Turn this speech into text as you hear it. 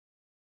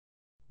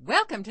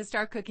Welcome to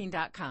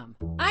StartCooking.com.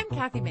 I'm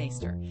Kathy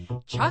Maister.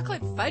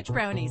 Chocolate fudge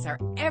brownies are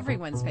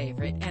everyone's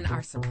favorite and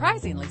are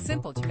surprisingly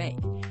simple to make.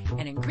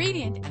 An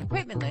ingredient and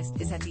equipment list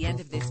is at the end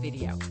of this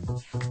video.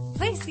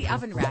 Place the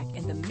oven rack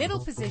in the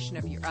middle position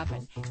of your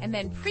oven and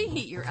then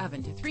preheat your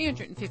oven to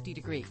 350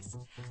 degrees.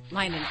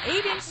 Line an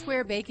 8-inch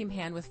square baking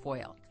pan with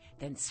foil.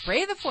 Then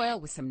spray the foil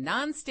with some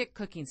non-stick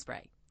cooking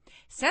spray.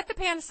 Set the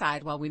pan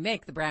aside while we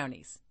make the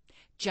brownies.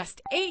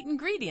 Just 8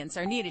 ingredients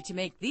are needed to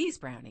make these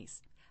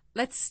brownies.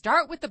 Let's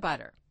start with the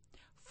butter.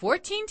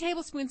 14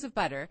 tablespoons of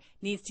butter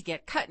needs to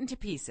get cut into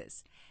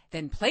pieces.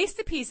 Then place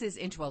the pieces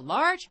into a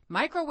large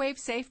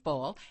microwave-safe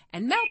bowl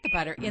and melt the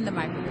butter in the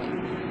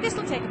microwave. This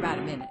will take about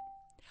a minute.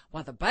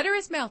 While the butter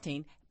is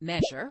melting,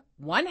 measure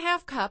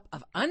 1/2 cup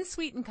of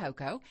unsweetened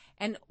cocoa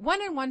and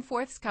 1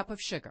 1/4 cup of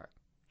sugar.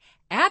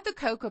 Add the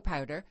cocoa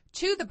powder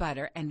to the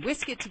butter and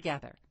whisk it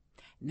together.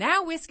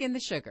 Now whisk in the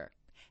sugar.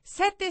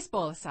 Set this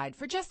bowl aside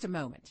for just a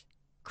moment.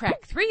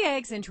 Crack 3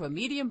 eggs into a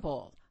medium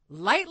bowl.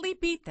 Lightly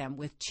beat them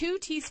with 2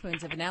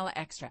 teaspoons of vanilla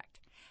extract.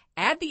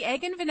 Add the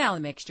egg and vanilla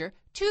mixture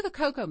to the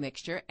cocoa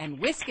mixture and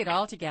whisk it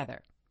all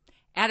together.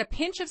 Add a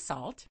pinch of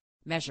salt,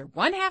 measure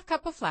 1/2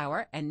 cup of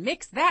flour and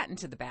mix that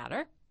into the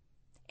batter.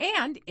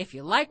 And if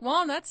you like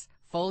walnuts,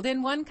 fold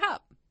in 1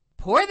 cup.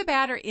 Pour the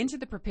batter into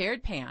the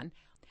prepared pan.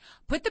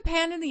 Put the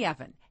pan in the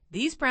oven.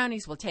 These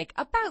brownies will take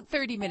about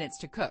 30 minutes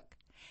to cook.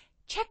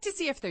 Check to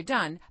see if they're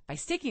done by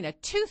sticking a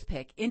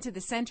toothpick into the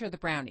center of the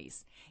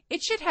brownies.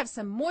 It should have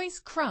some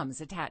moist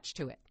crumbs attached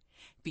to it.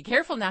 Be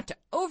careful not to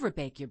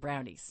overbake your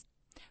brownies.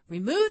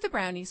 Remove the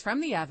brownies from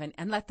the oven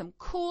and let them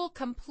cool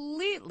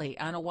completely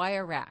on a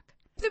wire rack.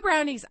 Put the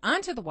brownies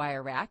onto the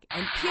wire rack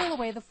and peel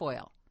away the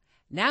foil.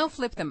 Now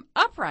flip them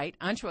upright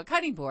onto a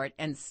cutting board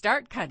and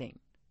start cutting.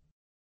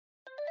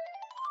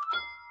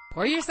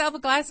 Pour yourself a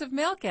glass of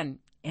milk and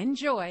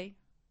enjoy.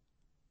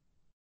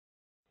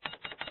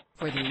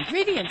 For the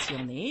ingredients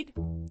you'll need: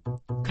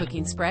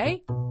 cooking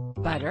spray,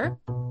 butter,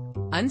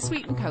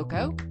 unsweetened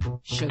cocoa,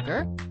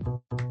 sugar,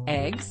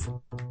 eggs,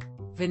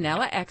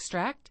 vanilla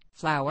extract,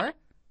 flour,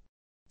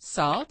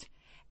 salt,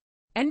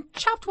 and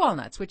chopped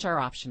walnuts, which are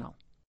optional.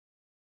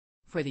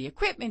 For the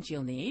equipment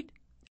you'll need: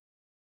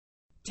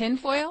 tin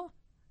foil,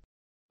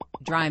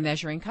 dry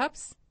measuring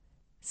cups,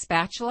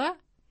 spatula,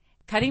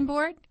 cutting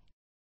board,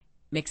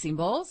 mixing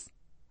bowls,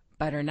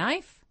 butter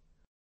knife,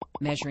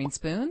 measuring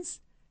spoons,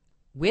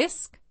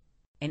 whisk,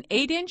 an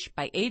 8-inch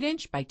by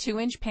 8-inch by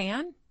 2-inch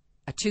pan,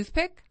 a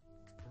toothpick,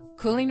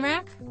 cooling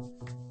rack,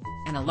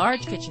 and a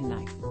large kitchen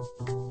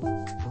knife.